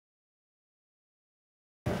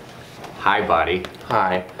Hi, buddy.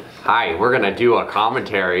 Hi. Hi, we're gonna do a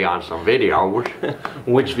commentary on some video.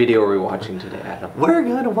 Which video are we watching today, Adam? We're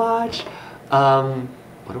gonna watch, what are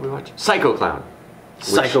we watching? Psycho Clown.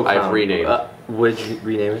 Psycho Clown. I've renamed. Would you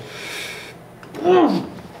rename it? I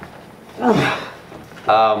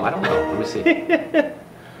don't know. Let me see.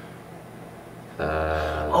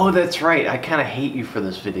 Oh, that's right. I kind of hate you for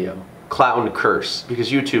this video. Clown Curse,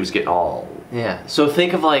 because YouTube's getting all... Yeah. So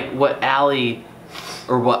think of like what Allie,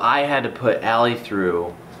 or what I had to put Allie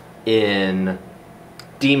through in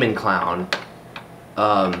Demon Clown.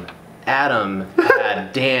 Adam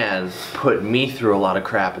had Dan put me through a lot of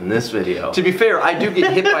crap in this video. To be fair, I do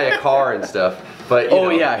get hit by a car and stuff, but you know,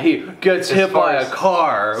 yeah, he gets hit by a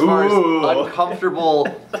car. As far as uncomfortable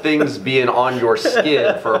things being on your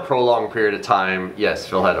skin for a prolonged period of time, yes,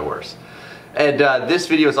 Phil had it worse. And this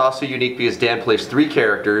video is also unique because Dan plays 3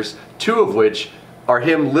 characters, 2 of which are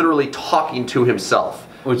him literally talking to himself.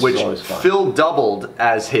 Which is always fun. Phil doubled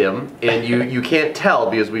as him, and you can't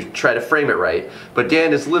tell because we try to frame it right, but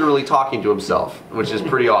Dan is literally talking to himself, which is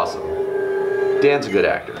pretty awesome. Dan's a good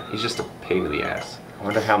actor. He's just a pain in the ass. I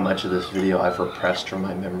wonder how much of this video I've repressed from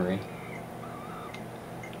my memory.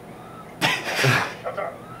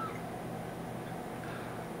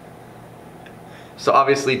 So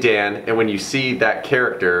obviously Dan, and when you see that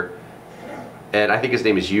character, and I think his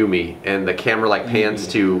name is Yumi, and the camera like pans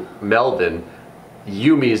to Melvin,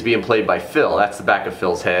 Yumi is being played by Phil. That's the back of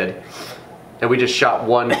Phil's head. And we just shot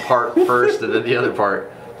one part first and then the other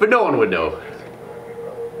part. But no one would know.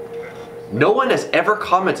 No one has ever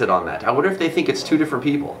commented on that. I wonder if they think it's 2 different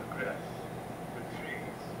people.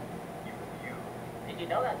 Did you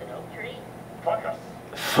know that's an oak tree? Focus.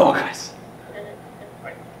 Focus.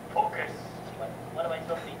 Focus. What am I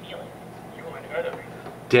supposed to be feeling? You are an enemy.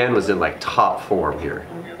 Dan was in like top form here.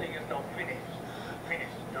 Building is not finished. Finish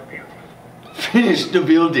the building. Finish the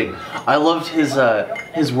building. I loved his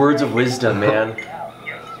words of wisdom, man.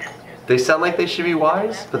 They sound like they should be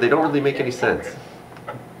wise, but they don't really make any sense.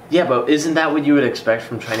 Yeah, but isn't that what you would expect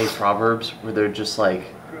from Chinese proverbs, where they're just like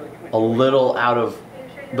a little out of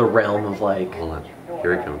the realm of like... Hold on.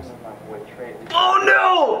 Here he comes. Oh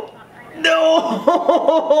no! No!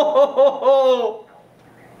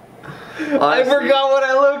 I forgot what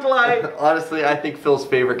I looked like. Honestly, I think Phil's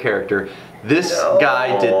favorite character. This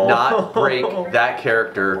guy did not break that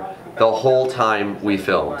character the whole time we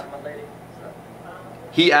filmed.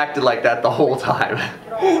 He acted like that the whole time.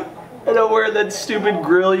 I don't wear that stupid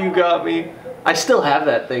grill you got me. I still have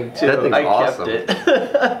that thing too. That thing's I awesome. kept it.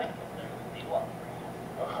 A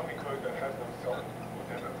hummingbird that has no soul will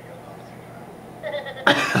never be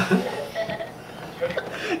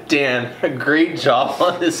a Dan, a great job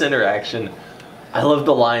on this interaction. I love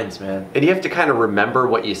the lines, man. And you have to kind of remember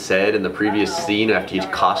what you said in the previous scene after you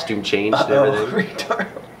costume changed and everything. Retard.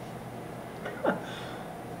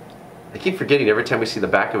 I keep forgetting every time we see the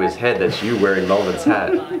back of his head that's you wearing Melvin's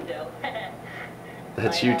hat.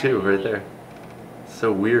 That's you too, right there. It's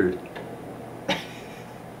so weird.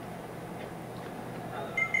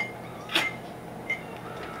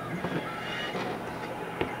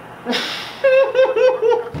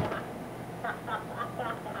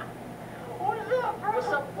 What's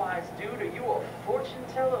up, wise dude? Are you a fortune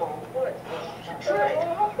teller or what? Trey,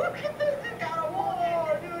 look at this. He's got a wall,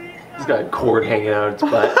 dude. He's got a cord hanging out its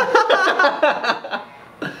butt.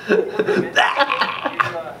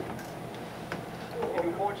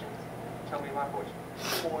 Any fortunes? Tell me my fortune.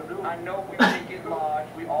 I know we make it large.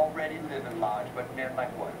 We already live in large, but then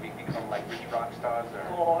like what? We become like rich rock stars or?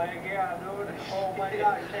 Oh yeah, dude. Oh my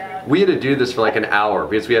gosh, Dad. We had to do this for like an hour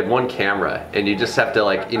because we had one camera and you just have to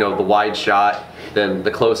like, you know, the wide shot, then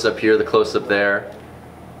the close up here, the close up there.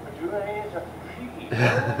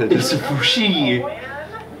 It's a fushi.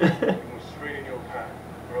 straight in your path,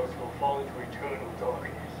 or else you'll fall into eternal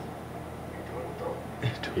darkness.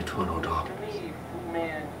 Eternal To darkness. me, Fu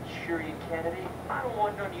Man, Shuri candidate, I don't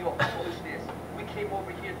want none of your foolishness. We came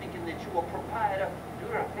over here thinking that you were a proprietor.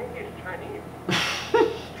 Dude, I think he's Chinese.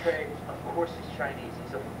 Trey, of course he's Chinese.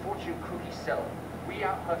 He's a fortune cookie seller. We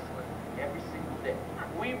out hustling every single day.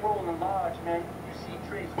 We rolling large, man. You see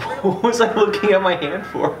Trey's What was I looking at my hand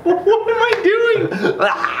for? What am I doing?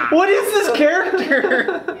 What is this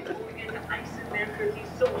character?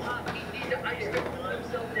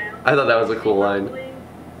 I thought that was a cool line.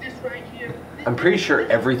 I'm pretty sure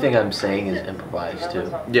everything I'm saying is improvised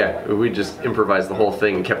too. Yeah, we just improvised the whole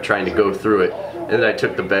thing and kept trying to go through it, and then I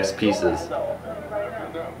took the best pieces.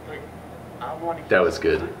 That was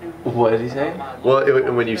good. What did he say? Well,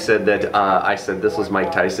 when you said that, I said this was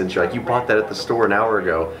Mike Tyson, you're like, you bought that at the store an hour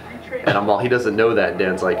ago. And I'm all, he doesn't know that. And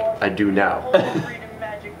Dan's like, I do now.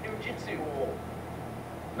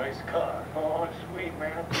 Nice car. Oh, sweet,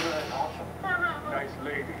 man. Good. Awesome. Nice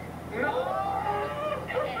lady.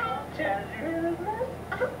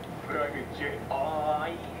 Private jet. Oh,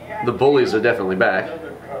 yeah. The bullies are definitely back.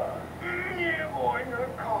 Another car. Yeah, boy, another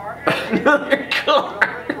car. Another car. We're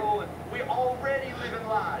already rolling. We already living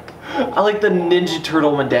live. I like the Ninja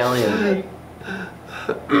Turtle medallion.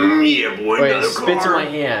 Yeah, boy, Wait, it spits in my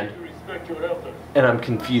hand, Respect your elders. and I'm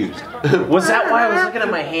confused. Was that why I was looking at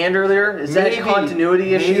my hand earlier? Is that a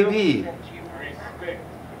continuity issue? Maybe. Respect.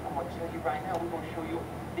 I'm gonna tell you right now, we're gonna show you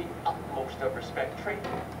the utmost of respect. Trey,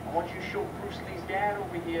 I want you to show Bruce Lee's dad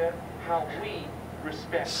over here how we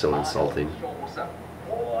respect. So insulting. Show him what's up.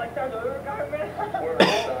 Oh, like that other guy, man. Word,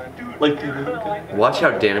 son. Dude, Like the other guy. Watch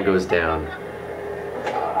how Dan goes down.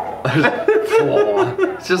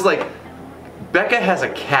 It's just like Becca has a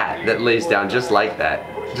cat that lays down just like that.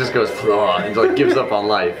 Just goes and like gives up on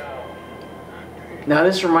life. Now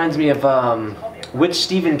this reminds me of which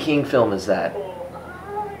Stephen King film is that?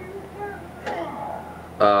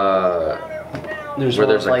 There's Where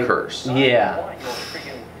one there's with, a curse. Yeah.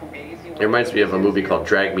 It reminds me of a movie called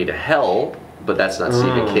Drag Me to Hell, but that's not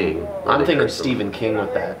Stephen King. I'm thinking of Curse. Stephen King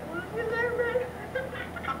with that.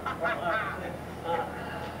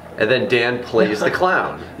 And then Dan plays the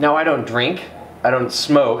clown. Now I don't drink, I don't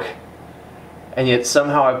smoke, and yet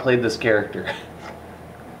somehow I played this character.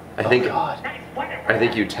 I think God. I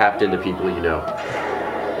think you tapped into people you know.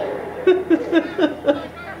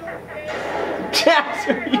 Jazz,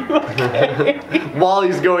 are you okay? While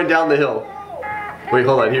he's going down the hill. Wait,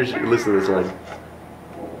 hold on. Here's listen to this line.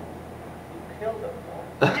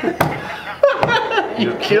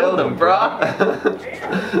 You killed him, brah.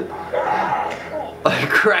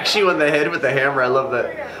 Cracks you in the head with the hammer. I love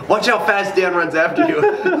that. Watch how fast Dan runs after you.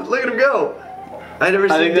 Look at him go. I never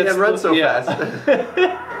seen Dan run so fast.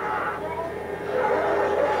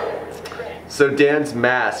 So Dan's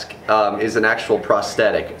mask is an actual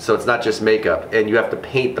prosthetic. So it's not just makeup, and you have to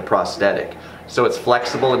paint the prosthetic. So it's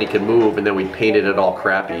flexible and he can move, and then we painted it all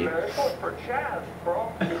crappy. This one's for Chaz,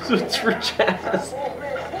 bro. So it's for Jazz.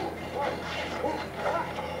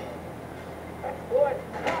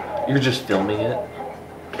 You're just filming it?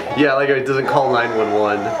 Yeah, like it doesn't call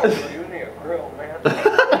 911. You need a grill, man.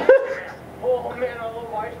 Oh, man, I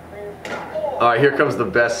love ice cream. Oh, All right, here comes the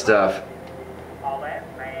best stuff. that's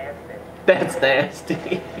nasty. That's nasty.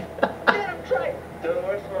 Get him, Trey. Dude,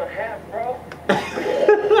 it's my hat, bro.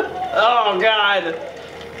 Oh God.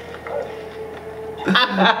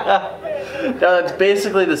 Now that's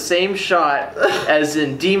basically the same shot as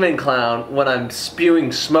in Demon Clown when I'm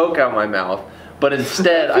spewing smoke out my mouth, but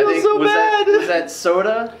instead I think so bad. was that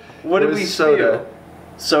soda? What It did was we soda. spew?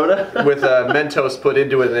 Soda? With Mentos put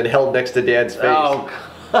into it and then held next to Dan's face. Oh.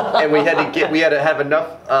 And we had to have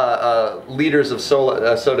enough liters of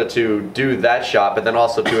soda to do that shot, but then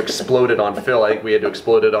also to explode it on Phil. I think we had to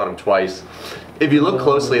explode it on him twice. If you look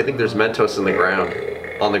closely, I think there's Mentos in the ground,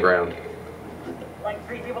 on the ground. Like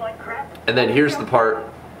three people like crap. And then here's the part.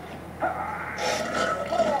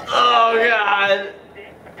 Oh God.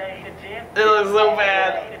 It looks so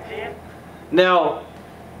bad. Now,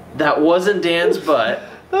 that wasn't Dan's butt.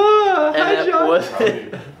 Hi, And that John.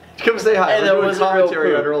 wasn't. Come say hi. And We're that doing wasn't real commentary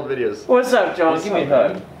poop. on our old videos. What's up, John? Give me a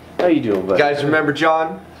hug. How you doing, buddy? Guys, remember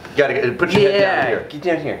John? You gotta put your head down here. Get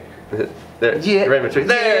down here. There, Yeah. right between.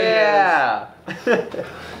 There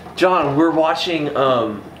John, we're watching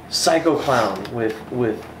Psycho Clown with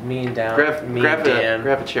me and Dan. it is. Me and Dan.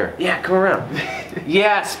 Grab a chair. Yeah, come around.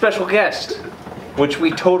 Yeah, special guest, which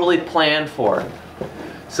we totally planned for.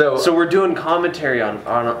 So So we're doing commentary on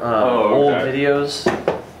old videos.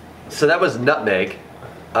 So that was Nutmeg.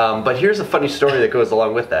 But here's a funny story that goes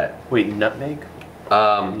along with that. Wait, nutmeg?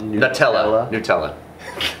 Nutella.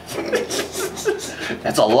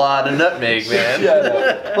 That's a lot of nutmeg, man.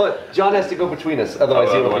 Yeah, Look, John has to go between us,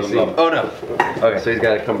 otherwise he won't be seen. Oh no. Okay, so he's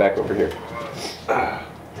got to come back over here.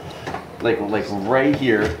 Like right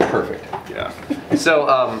here. Perfect. Yeah.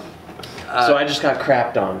 So So I just got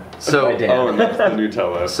crapped on. So- by Dan. Oh, and that's the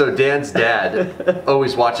Nutella. So Dan's dad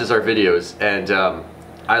always watches our videos, and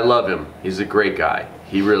I love him. He's a great guy.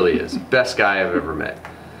 He really is. Best guy I've ever met.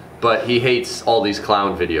 But he hates all these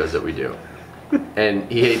clown videos that we do. And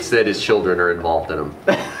he hates that his children are involved in them.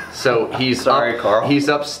 So he's Sorry, Carl. He's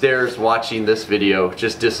upstairs watching this video,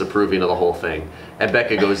 just disapproving of the whole thing. And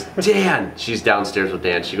Becca goes, Dan! She's downstairs with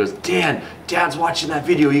Dan. She goes, Dan! Dad's watching that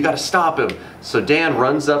video. You gotta stop him. So Dan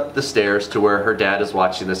runs up the stairs to where her dad is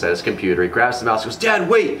watching this at his computer. He grabs the mouse, goes, Dad,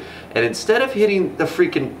 wait! And instead of hitting the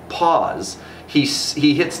freaking pause, he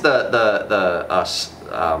hits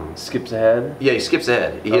Skips ahead. yeah, he skips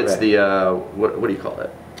ahead. He hits Okay. the what do you call it?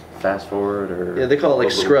 Fast forward or. Yeah, they call it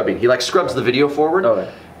like scrubbing. He like scrubs the video forward.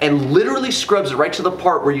 Okay. and literally scrubs it right to the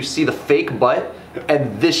part where you see the fake butt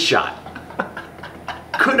and this shot.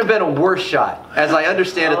 Couldn't have been a worse shot. As I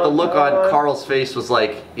understand it, the look on Carl's face was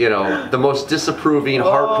like, you know, the most disapproving,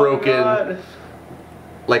 heartbroken,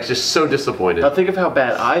 like just so disappointed. Now think of how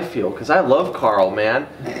bad I feel, because I love Carl, man.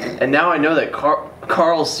 And now I know that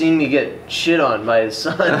Carl's seen me get shit on by his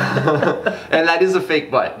son. And that is a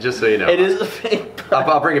fake butt, just so you know. It is a fake butt.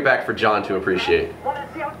 I'll bring it back for John to appreciate. Wanna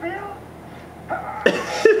see how Phil?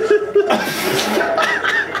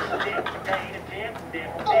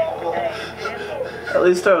 At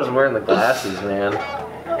least I was wearing the glasses, man.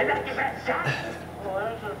 And that's your best shot. Well,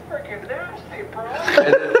 that's a freaking nasty, bro.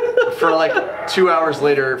 And then for like 2 hours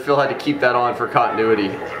later, Phil had to keep that on for continuity.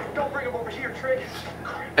 Don't bring him over here, Trick.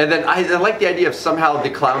 And then I like the idea of somehow the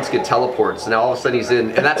clowns get teleports, and now all of a sudden he's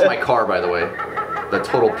in, and that's my car, by the way. The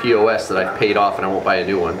total POS that I've paid off and I won't buy a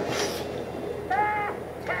new one.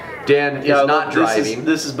 Dan is not driving.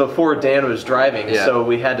 This is before Dan was driving, so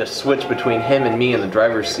we had to switch between him and me in the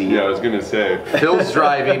driver's seat. Yeah, I was gonna say. Phil's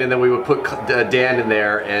driving, and then we would put Dan in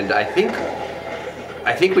there, and I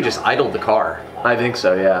think we just idled the car. I think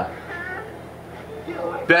so, yeah.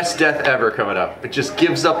 Best death ever coming up. It just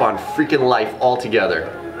gives up on freaking life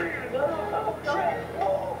altogether.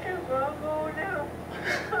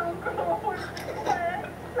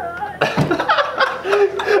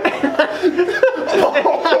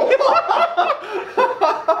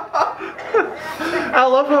 I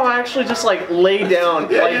love how I actually just like lay down.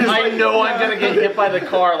 Like I know I'm gonna get hit by the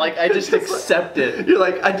car. Like I just accept it. You're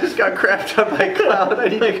like, I just got crapped up by a clown. I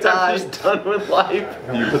need to die. I'm just done with life.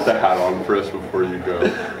 You put the hat on for us before you go.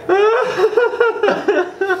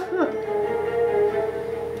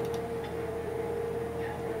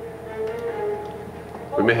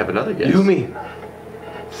 We may have another guest. Yumi.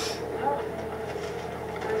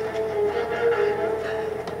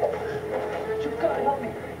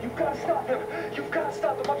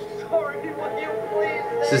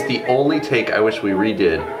 This is the only take I wish we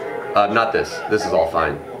redid. Not this. This is all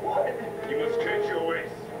fine. You must change your ways.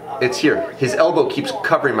 It's here. His elbow keeps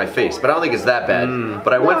covering my face, but I don't think it's that bad.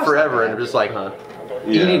 But I went forever and I'm just like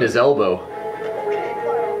eating his elbow.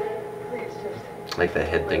 Like the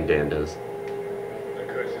head thing Dan does. The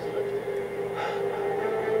curse is lifted.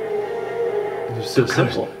 It's so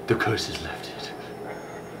simple. The curse is lifted.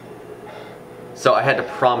 So I had to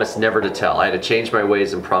promise never to tell. I had to change my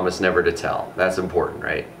ways and promise never to tell. That's important,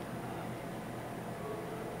 right?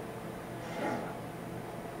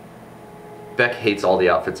 Beck hates all the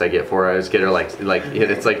outfits I get for her. I just get her like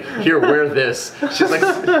it's like, here, wear this. She's like,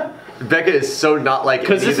 Becca is so not like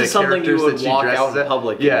because this is something you would walk out in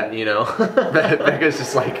public. Yeah, in, you know. Becca's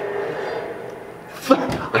just like,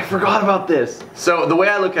 I forgot about this. So the way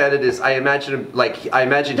I look at it is, I imagine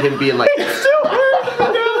him being like.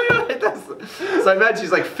 So I imagine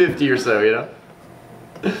he's like 50 or so, you know?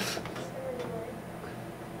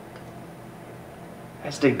 I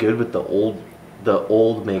stayed good with the old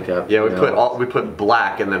makeup. Yeah, we put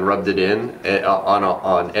black and then rubbed it in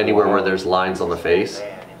on anywhere where there's lines on the face.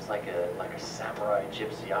 Man, it's like a samurai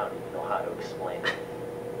gypsy. I don't even know how to explain it.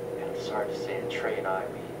 And it's hard to say that Trey and I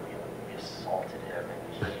we assaulted him,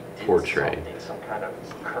 and he did Poor Trey. some kind of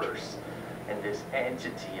curse. And this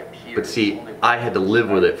entity appeared. But see, I had to live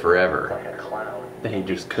with it forever. Like a clown. And he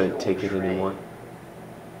just couldn't take it anymore.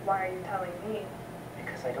 Why are you telling me?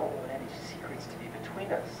 Because I don't want any secrets to be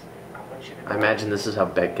between us. I want you to know. I imagine this is how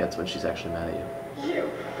Beck gets when she's actually mad at you. You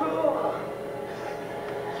fool!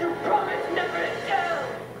 You promised never to tell!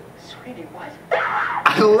 Sweetie, what?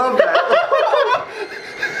 I love that.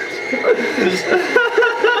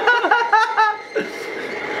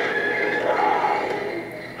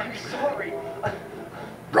 I'm sorry.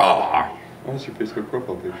 Raw. What's your Facebook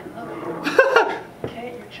profile picture?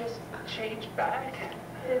 Can't you just change back?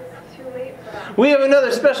 It's too late for that. We have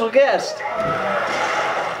another special guest.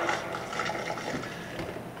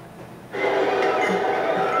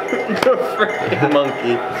 The freaking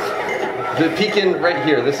monkey. The peek in right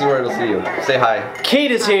here. This is where it'll see you. Say hi.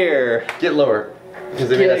 Kate is here. Get lower. Because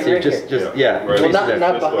they may not see you. Just yeah. Right. Well, Face it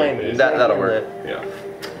not there. behind me. That'll work. Yeah.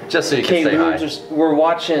 Just so you Kate, can say hi. we're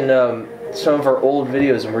watching some of our old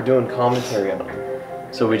videos and we're doing commentary on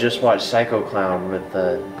them. So we just watched Psycho Clown with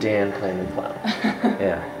Dan playing the clown.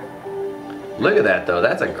 Yeah. Look at that though.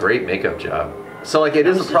 That's a great makeup job. So like it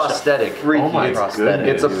is a prosthetic. Freaky prosthetic.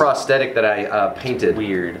 It's a prosthetic that I painted.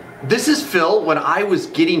 Weird. This is Phil when I was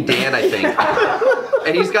getting Dan, I think.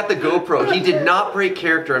 And he's got the GoPro. He did not break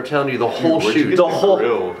character, I'm telling you, the whole Where'd you shoot. get The this whole.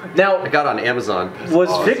 grill? Now, I got on Amazon. was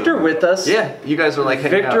awesome. Victor with us? Yeah, you guys were like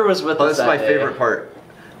hanging Victor out. was with Oh, us this is my that day. favorite part.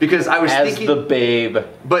 Because I was As thinking, the babe.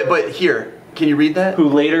 but here, Can you read that? Who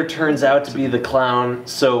later turns out to be the clown.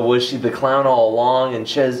 So was she the clown all along, and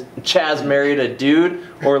Chaz married a dude,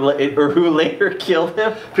 or who later killed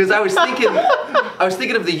him? Because I was thinking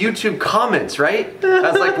of the YouTube comments, right?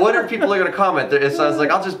 I was like, what are people gonna comment? So I was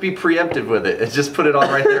like, I'll just be preemptive with it and just put it on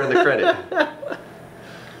right there in the credit.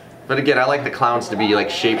 But again, I like the clowns to be like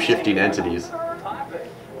shape-shifting entities.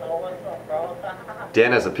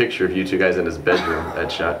 Dan has a picture of you two guys in his bedroom,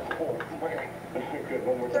 headshot.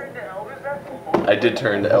 I did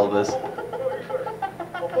turn to Elvis.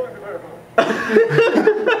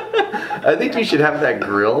 I think you should have that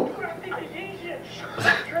grill.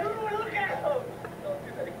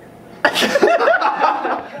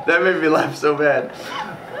 That made me laugh so bad.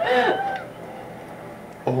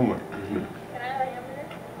 Oh my goodness.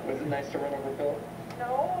 Was it nice to run over Phil?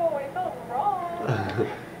 No, it felt wrong.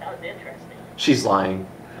 That was interesting. She's lying.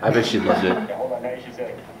 I bet she loved it. Hold on, now she's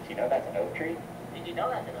like, do you know that's an oak tree? Did you know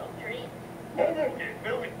that's an oak tree?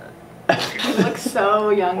 You look so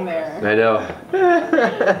young there. I know.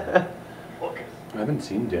 I haven't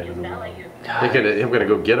seen Dan in a Not while. like you. I'm gonna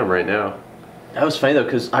go get him right now. That was funny though,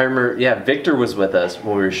 because I remember, yeah, Victor was with us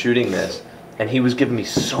when we were shooting this, and he was giving me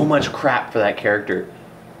so much crap for that character.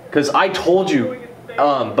 Because I told you,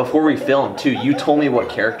 before we filmed too, you told me what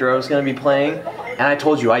character I was going to be playing, and I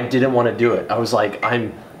told you I didn't want to do it. I was like,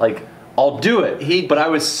 I'll do it. But I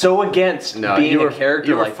was so against being a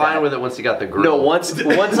character you were like fine that. with it once you got the grill. No, once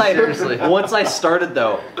I started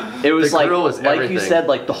though, it was The like grill was like you everything. said,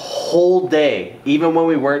 like the whole day, even when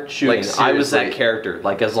we weren't shooting, Like, I was that seriously. character.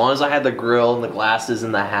 Like as long as I had the grill and the glasses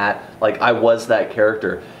and the hat, like I was that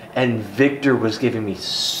character. And Victor was giving me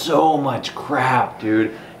so much crap,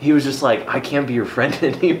 dude. He was just like, I can't be your friend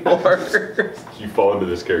anymore. You fall into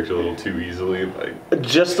this character a little too easily, like.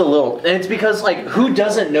 Just a little. And it's because, like, who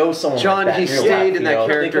doesn't know someone John, like that? he in real stayed life, in you that know?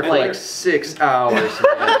 character Think for of, like 6 hours,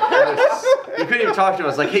 man. You couldn't even talk to him. I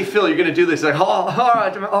was like, hey, Phil, you're going to do this. He's like, oh, all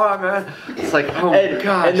right, man. It's like, oh, my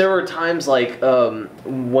gosh. And there were times, like,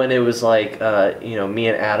 when it was, like, you know, me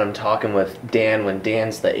and Adam talking with Dan when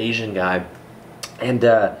Dan's the Asian guy. And,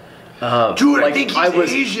 Dude, like, I think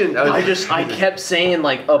he's Asian. I kept saying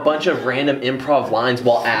like a bunch of random improv lines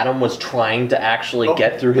while Adam was trying to actually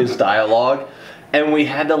get through his dialogue, and we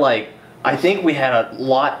had to like, I think we had a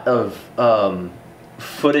lot of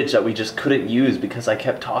footage that we just couldn't use because I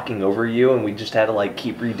kept talking over you, and we just had to like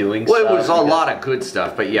keep redoing Well, stuff. it was a lot of good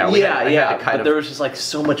stuff, but yeah, I had to kind but of there was just like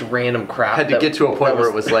so much random crap. had to get to a point where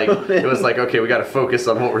it was like okay, we got to focus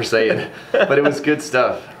on what we're saying, but it was good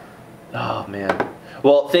stuff. Oh man.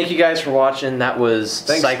 Well, thank you guys for watching. That was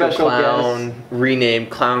Thanks, Psycho special Clown, guest. renamed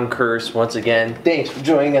Clown Curse once again. Thanks for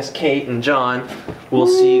joining us, Kate and John. We'll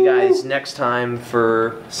see you guys next time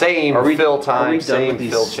for Same Are we Phil done time, with same these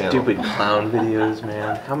Phil channel. stupid clown videos,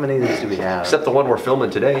 man? How many of these do we have? Except the one we're filming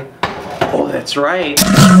today. Oh, that's right.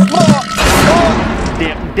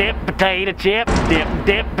 Dip potato chip,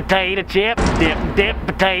 dip potato chip, dip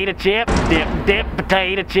potato chip, dip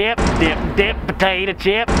potato chip, dip potato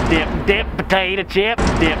chip, dip potato chip,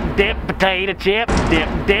 dip potato chip,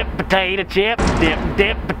 dip potato chip,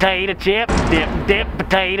 dip potato chip, dip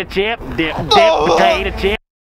potato chip, dip potato chip.